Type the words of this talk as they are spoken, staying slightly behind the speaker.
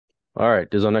All right,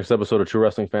 this is our next episode of True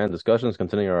Wrestling Fan Discussions,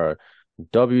 continuing our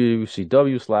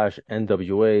WCW slash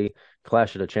NWA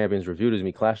Clash of the Champions review. This is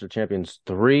me, Clash of the Champions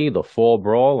 3, The Fall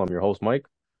Brawl. I'm your host, Mike.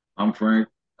 I'm Frank.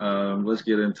 Let's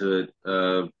get into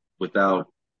it without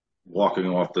walking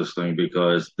off this thing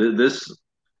because this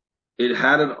it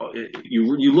had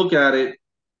you look at it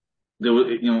there was,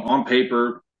 on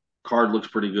paper card looks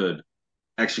pretty good.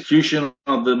 Execution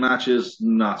of the matches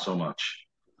not so much.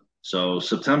 So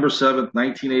September 7th,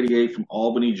 1988 from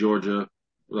Albany, Georgia,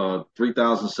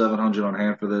 3,700 on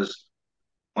hand for this.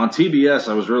 On TBS,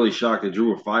 I was really shocked. It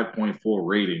drew a 5.4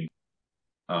 rating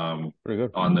Pretty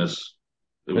good. on this.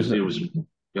 It This was is it was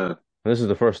yeah. this is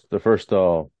the first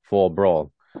Fall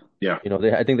Brawl. Yeah.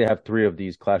 I think they have three of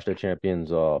these Clash of the Champions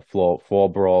fall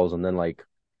brawls, and then like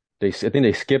I think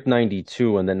they skip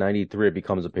 92, and then 93 it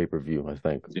becomes a pay-per-view, I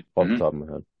think, off the Mhm. top of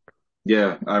my head.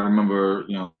 Yeah, I remember,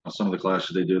 some of the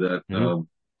clashes they do that. Hmm.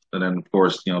 And then of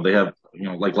course, they have,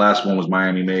 like last one was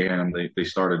Miami Mayhem. They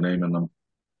started naming them.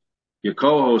 Your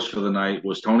co-host for the night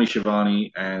was Tony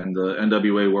Schiavone and the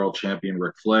NWA World Champion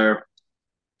Ric Flair.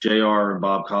 JR and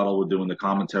Bob Caudle were doing the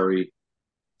commentary.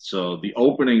 So the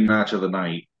opening match of the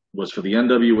night was for the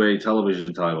NWA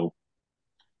television title.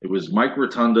 It was Mike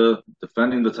Rotunda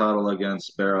defending the title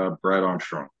against Brad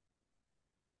Armstrong.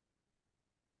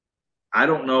 I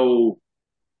don't know.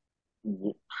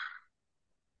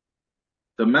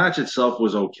 The match itself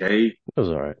was okay. It was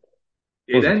all right.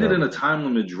 It It wasn't ended in terrible. a time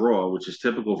limit draw, which is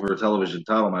typical for a television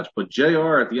title match. But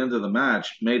JR at the end of the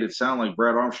match made it sound like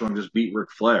Brad Armstrong just beat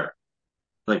Ric Flair.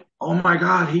 Like, oh my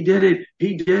God, he did it.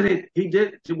 He did it. He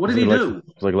did it. What did he do?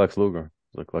 It's like Lex Luger.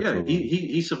 It's like Lex Yeah, Luger.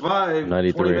 he survived 20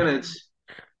 93. minutes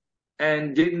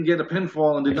and didn't get a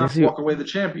pinfall and I did guess not he walk away the I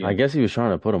champion. guess he was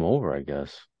trying to put him over, I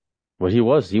guess. But he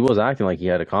was acting like he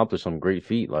had accomplished some great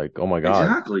feat. Like, oh my God,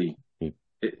 Exactly. he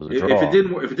was a If draw.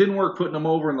 it didn't work putting him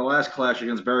over in the last clash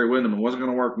against Barry Windham, it wasn't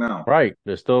going to work now. Right.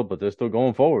 They're still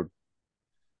going forward.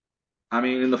 I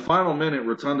mean, in the final minute,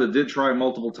 Rotunda did try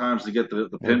multiple times to get the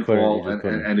Well, he couldn't. He pinfall, just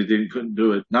couldn't. and he didn't couldn't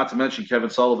do it. Not to mention Kevin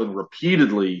Sullivan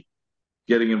repeatedly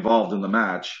getting involved in the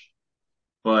match.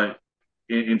 But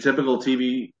in typical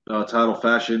TV title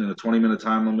fashion, in a 20-minute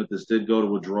time limit, this did go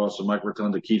to a draw. So Mike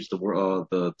Rotunda keeps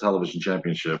the television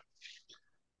championship.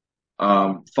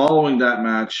 Following that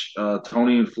match,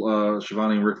 Tony and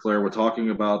Schiavone and Ric Flair were talking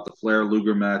about the Flair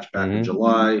Luger match back in Hmm.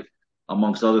 July.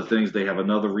 Amongst other things, they have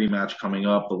another rematch coming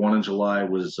up. The one in July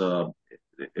was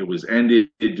it was ended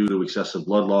due to excessive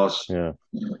blood loss. Yeah.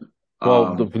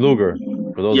 Well, the Um, Luger,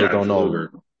 for those that yeah, don't for know,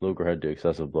 Luger. Luger had the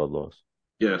excessive blood loss.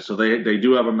 Yeah, so they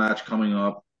do have a match coming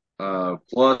up.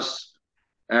 Plus,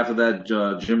 after that,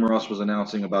 Jim Ross was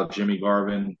announcing about Jimmy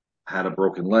Garvin had a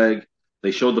broken leg.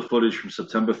 They showed the footage from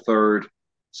September 3rd.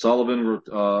 Sullivan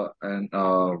and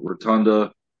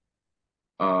Rotunda,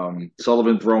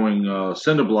 Sullivan throwing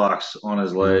cinder blocks on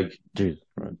his Hmm. leg, Jeez.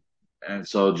 Right. and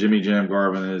so Jimmy Jam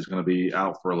Garvin is going to be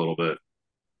out for a little bit.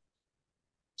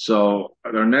 So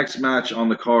our next match on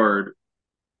the card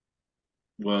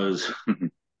was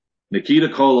Nikita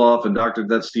Koloff and Dr.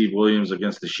 Death Steve Williams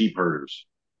against the Sheep Herders.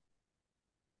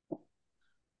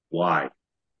 Why?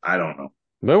 I don't know.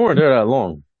 They weren't there that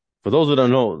long. For those that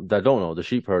don't know, the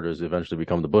sheep herders eventually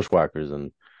become the bushwhackers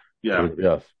and Yeah,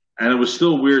 WWF. and it was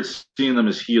still weird seeing them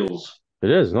as heels,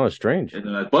 It is. No, it's strange.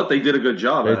 but they did a good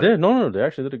job They at it. did. No, no, they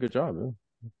actually did a good job.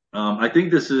 Yeah. I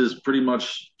think this is pretty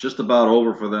much just about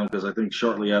over for them because I think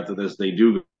shortly after this they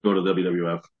do go to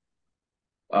WWF.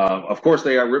 Of course,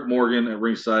 they got Rip Morgan at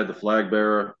ringside, the flag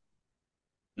bearer.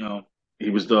 He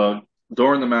was the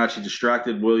during the match he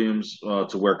distracted Williams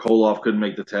to where Koloff couldn't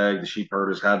make the tag. The Sheep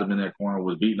Herders had him in that corner,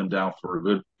 was beating him down for a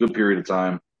good period of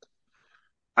time.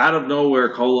 Out of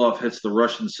nowhere, Koloff hits the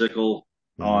Russian sickle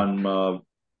Hmm. on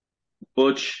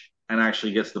Butch and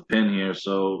actually gets the pin here.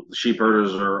 So the Sheep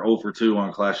Herders are 0 for 2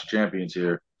 on Clash of Champions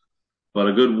here. But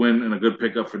a good win and a good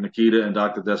pickup for Nikita and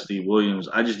Dr. Dusty Williams.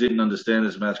 I just didn't understand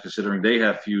this match considering they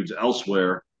have feuds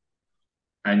elsewhere,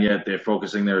 and yet they're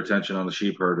focusing their attention on the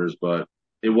Sheep Herders. But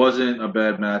it wasn't a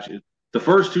bad match. The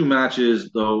first two matches,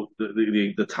 though,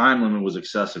 the time limit was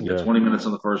excessive. You got Yeah. 20 minutes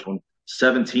on the first one,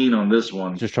 17 on this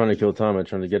one. Just trying to kill time and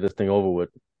trying to get this thing over with.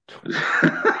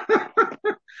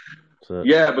 So,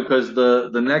 Yeah, because the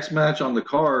next match on the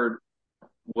card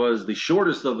was the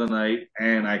shortest of the night,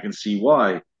 and I can see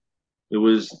why. It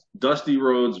was Dusty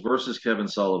Rhodes versus Kevin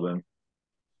Sullivan.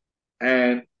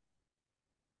 And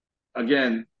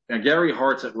again, Gary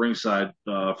Hart's at ringside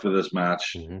for this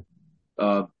match. mhm.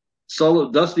 Uh,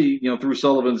 Dusty, threw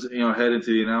Sullivan's, head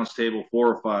into the announce table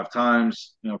 4 or 5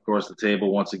 times. Of course, the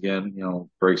table once again,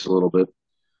 breaks a little bit,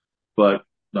 but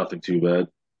nothing too bad.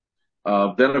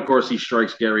 Then, of course, he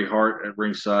strikes Gary Hart at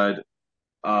ringside.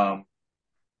 Um,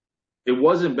 it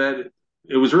wasn't bad.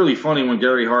 It was really funny when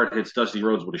Gary Hart hits Dusty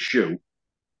Rhodes with a shoe.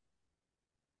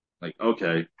 Like,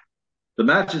 okay. The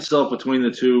match itself between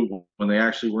the two, when they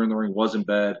actually were in the ring, wasn't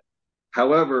bad.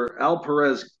 However, Al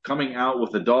Perez coming out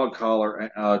with a dog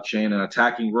collar chain and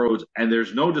attacking Rhodes, and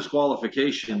there's no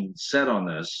disqualification set on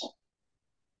this.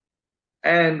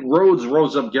 And Rhodes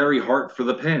rose up Gary Hart for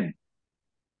the pin.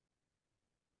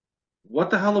 What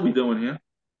the hell are we doing here?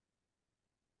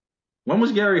 When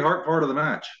was Gary Hart part of the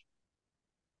match?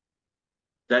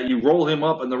 That you roll him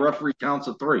up and the referee counts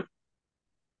at three.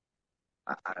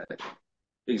 I,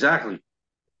 exactly.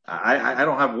 I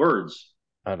don't have words.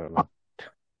 I don't know.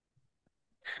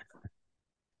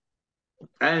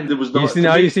 And there was no.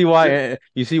 You see why the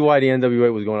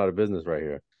NWA was going out of business right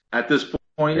here. At this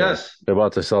point, Yeah. yes. They're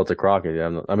about to sell it to Crockett.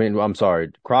 Yeah, I'm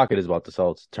sorry. Crockett is about to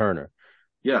sell it to Turner.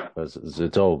 Yeah.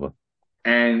 It's over.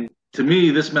 And to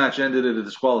me, this match ended at a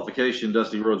disqualification.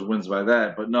 Dusty Rhodes wins by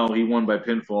that. But no, he won by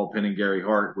pinfall, pinning Gary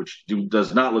Hart, which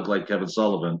does not look like Kevin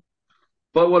Sullivan.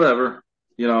 But whatever.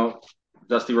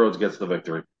 Dusty Rhodes gets the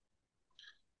victory.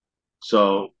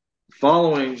 So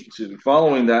following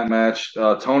that match,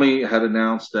 Tony had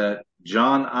announced that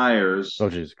John Ayers, Oh,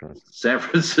 Jesus Christ. San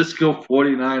Francisco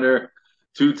 49er,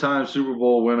 two-time Super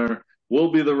Bowl winner,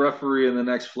 will be the referee in the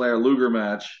next Flair Luger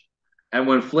match. And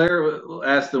when Flair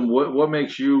asked him, what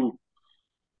makes you,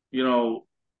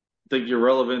 think you're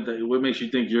relevant? What makes you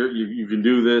think you can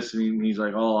do this? And he's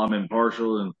like, oh, I'm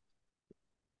impartial. And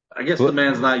I guess the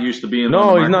man's not used to being. No,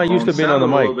 on the he's not used to being on the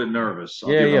mic. A little bit nervous. I'll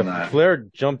give him that. Flair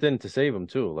jumped in to save him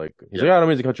too. Like he's like, I don't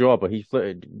mean to cut you off, but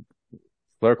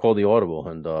Flair called the audible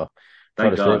and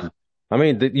Thank God. Him. I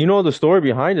mean, the story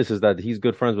behind this is that he's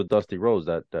good friends with Dusty Rhodes.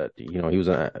 That he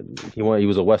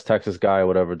was a West Texas guy or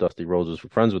whatever. Dusty Rhodes was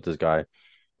friends with this guy,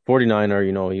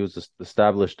 49er. He was this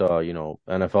established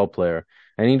NFL player,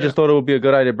 and he just thought it would be a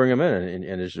good idea to bring him in,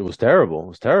 and it was terrible. It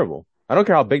was terrible. I don't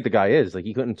care how big the guy is. Like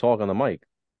he couldn't talk on the mic.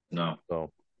 No.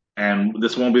 So, and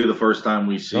this won't be the first time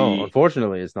we see. No,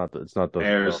 unfortunately, it's not the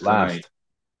last. Tonight.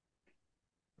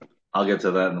 I'll get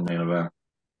to that in the main event.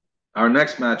 Our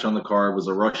next match on the card was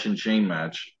a Russian chain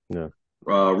match. Yeah.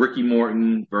 Ricky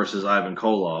Morton versus Ivan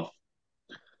Koloff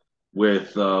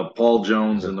with Paul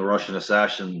Jones and the Russian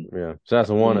Assassin. Yeah,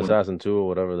 Assassin 1, Assassin 2, or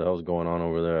whatever the hell's going on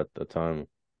over there at the time.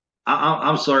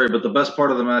 I'm sorry, but the best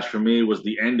part of the match for me was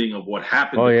the ending of what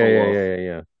happened to Koloff.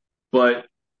 Yeah. But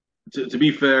to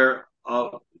be fair,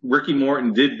 Ricky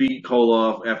Morton did beat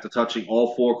Koloff after touching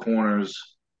all four corners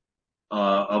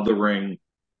of the ring,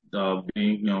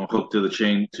 being hooked to the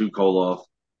chain to Koloff.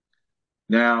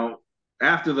 Now,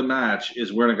 after the match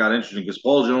is where it got interesting because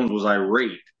Paul Jones was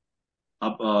irate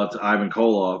up to Ivan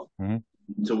Koloff,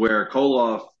 to where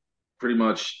Koloff pretty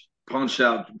much punched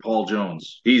out Paul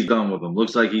Jones. He's done with him.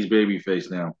 Looks like he's babyface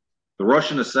now. The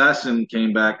Russian Assassin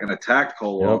came back and attacked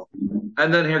Koloff. Yep.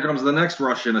 And then here comes the next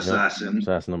Russian Assassin.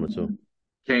 Assassin number 2.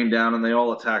 Came down and they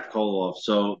all attacked Koloff.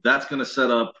 So that's going to set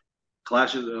up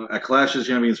Clash of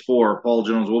Champions 4. Paul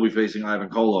Jones will be facing Ivan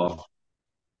Koloff.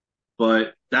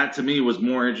 But that to me was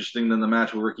more interesting than the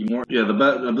match with Ricky Morton. Yeah,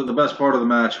 the best part of the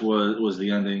match was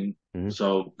the ending.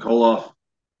 So Koloff,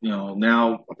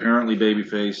 now apparently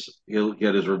babyface, he'll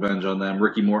get his revenge on them.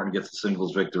 Ricky Morton gets the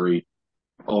singles victory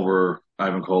over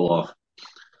Ivan Koloff.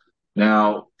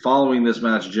 Now, following this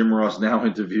match, Jim Ross now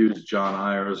interviews John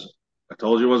Ayers. I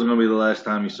told you it wasn't going to be the last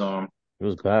time you saw him. It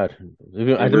was bad.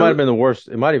 It might have been the worst.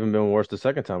 It might even been worse the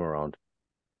second time around.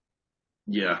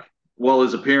 Yeah. Well,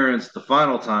 his appearance the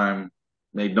final time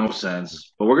made no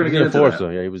sense. But we're going to get into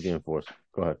that. Yeah, he was the enforcer.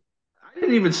 Go ahead. I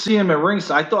didn't even see him at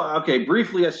ringside. I thought, okay,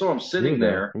 briefly I saw him sitting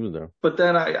there. He was there. But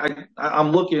then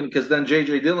I'm looking because then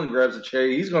J.J. Dillon grabs a chair.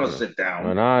 He's going to sit down.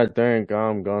 And I think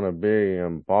I'm going to be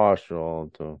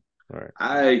impartial to. Right.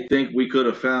 I think we could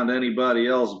have found anybody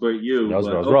else but you. That was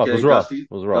rough. It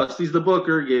was rough. Dusty's the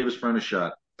booker, gave his friend a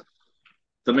shot.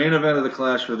 The main event of the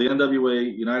clash for the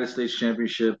NWA United States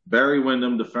Championship, Barry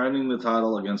Windham defending the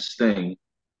title against Sting.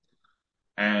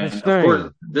 And of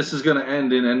course, this is going to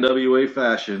end in NWA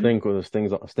fashion.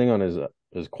 Sting on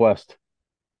his quest.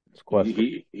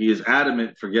 He is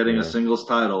adamant for getting a singles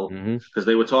title because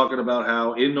they were talking about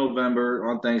how in November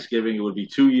on Thanksgiving it would be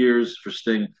 2 years for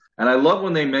Sting. And I love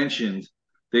when they mentioned,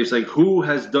 they say, who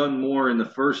has done more in the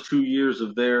first 2 years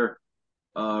of their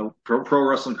pro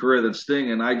wrestling career than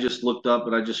Sting? And I just looked up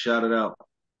and I just shouted out,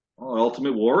 oh,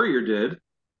 Ultimate Warrior did.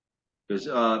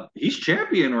 Because he's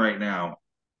champion right now.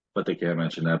 But they can't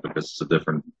mention that because it's a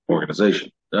different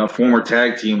organization. A former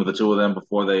tag team with the two of them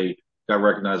before they got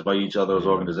recognized by each other's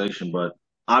organization. But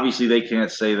Obviously, they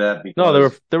can't say that No,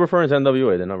 because, they're referring to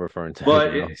NWA. They're not referring to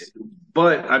but anything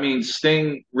else. I mean,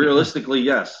 Sting, realistically,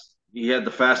 yes, he had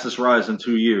the fastest rise in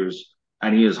 2 years,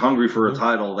 and he is hungry for a Hmm.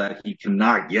 title that he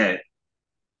cannot get.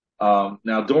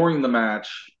 Now, during the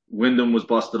match, Wyndham was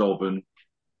busted open.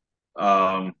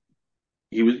 Um,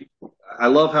 he was. I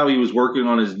love how he was working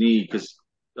on his knee because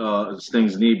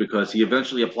Sting's knee because he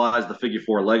eventually applies the figure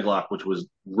four leg lock, which was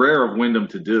rare of Wyndham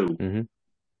to do. Hmm.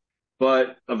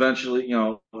 But eventually,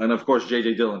 and of course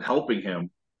JJ Dillon helping him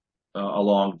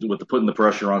along with putting the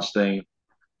pressure on Sting.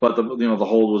 But the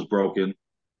hold was broken.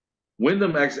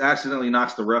 Wyndham accidentally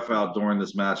knocks the ref out during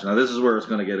this match. Now this is where it's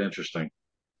going to get interesting.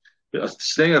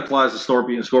 Sting applies the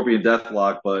Scorpion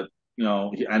Deathlock, but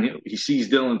he sees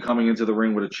Dillon coming into the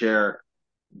ring with a chair,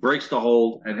 breaks the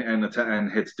hold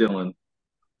and hits Dillon.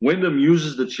 Wyndham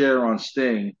uses the chair on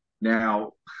Sting.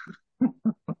 Now,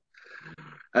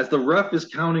 as the ref is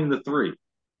counting the three,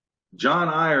 John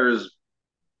Ayers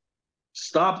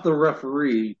stops the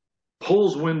referee,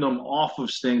 pulls Wyndham off of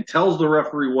Sting, tells the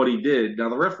referee what he did. Now,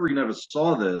 the referee never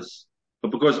saw this,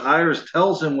 but because Ayers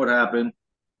tells him what happened,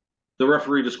 the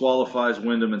referee disqualifies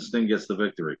Wyndham and Sting gets the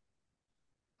victory.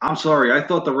 I'm sorry, I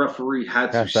thought the referee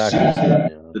had to Has to see actually see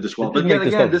it. Yeah. the Just disqualification. make But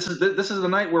this again, stuff. this is the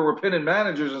night where we're pinning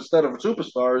managers instead of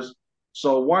superstars.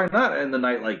 So why not end the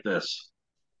night like this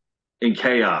in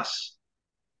chaos?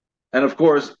 And of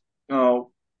course,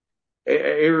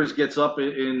 Ayers gets up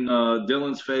in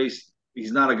Dillon's face.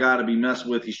 He's not a guy to be messed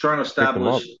with. He's trying to Picked him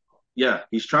up. establish, yeah,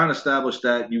 he's trying to establish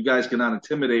that you guys cannot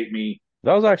intimidate me.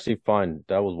 That was actually fine.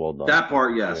 That was well done. That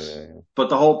part, Yeah, yes. yeah, yeah. But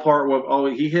the whole part was, oh,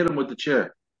 he hit him with the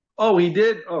chair. Oh, he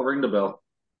did? Oh, ring the bell.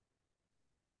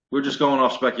 We're just going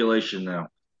off speculation now. Well,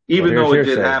 Even here's though it did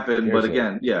hearsay. happen, but Hearsay.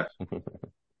 again, yeah,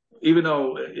 even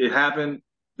though it happened,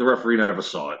 the referee never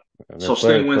saw it. And then So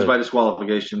Sting wins by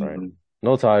disqualification. right.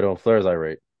 No title. Flair's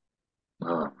irate.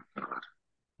 Oh, God.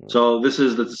 So this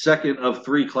is the second of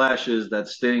three clashes that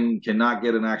Sting cannot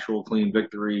get an actual clean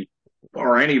victory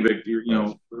or any victory.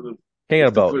 Nice. Can't get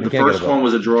a belt. The He can't get a first belt. one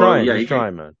was a draw. He's trying. Yeah, He's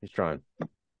trying, man. He's trying.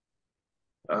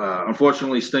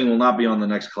 Unfortunately, Sting will not be on the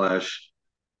next clash.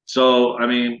 So I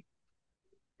mean,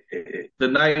 the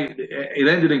night it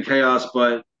ended in chaos,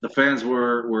 but the fans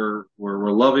were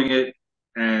loving it,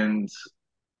 and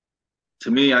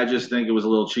to me, I just think it was a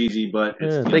little cheesy, but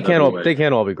it's Yeah, the NWA. they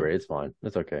can't all be great. It's fine.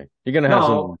 It's okay. You're gonna have No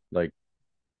some like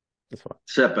it's fine.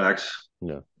 setbacks,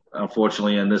 Yeah.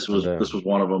 unfortunately, and this was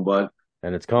one of them. But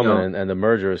And it's you coming, know, and the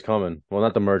merger is coming. Well,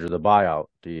 not the merger, the buyout,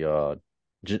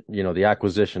 the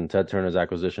acquisition, Ted Turner's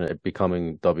acquisition, it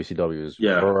becoming WCW is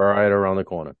yeah. right around the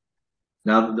corner.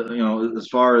 Now, as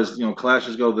far as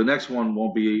clashes go, the next one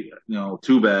won't be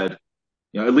too bad.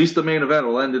 At least the main event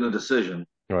will end in a decision.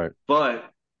 Right. But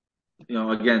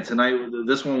again, tonight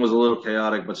this one was a little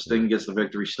chaotic, but Sting gets the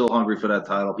victory. Still hungry for that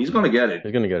title. He's going to get it.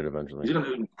 He's gonna get it eventually. He's going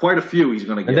to quite a few. He's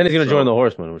going to get, and then he's gonna so. join the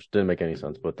Horsemen, which didn't make any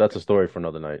sense, but that's a story for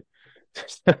another night.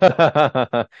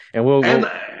 And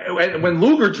and when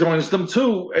Luger joins them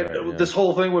too, right, this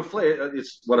whole thing with Flair,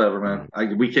 it's whatever, man.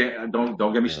 We can't.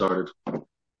 Don't get me started.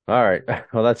 All right.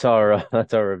 Well, that's our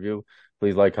review.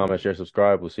 Please like, comment, share,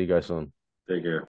 subscribe. We'll see you guys soon. Take care.